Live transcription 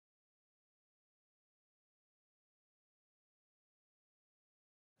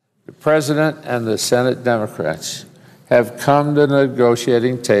The President and the Senate Democrats have come to the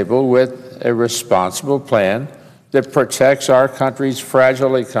negotiating table with a responsible plan that protects our country's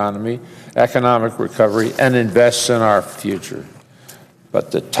fragile economy, economic recovery, and invests in our future.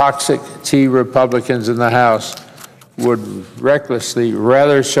 But the toxic tea Republicans in the House would recklessly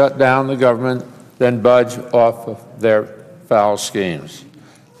rather shut down the government than budge off of their foul schemes.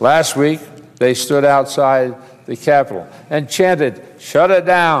 Last week, they stood outside the Capitol and chanted, "Shut it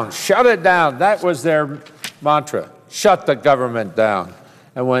down, shut it down." That was their mantra, shut the government down.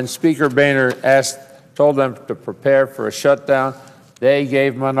 And when Speaker Boehner told them to prepare for a shutdown, they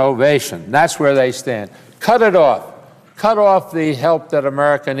gave him an ovation. That's where they stand. Cut it off. Cut off the help that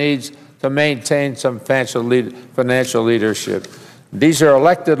America needs to maintain some financial leadership. These are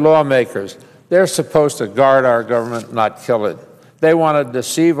elected lawmakers. They're supposed to guard our government, not kill it. They want to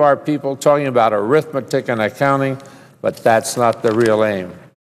deceive our people talking about arithmetic and accounting, but that's not the real aim.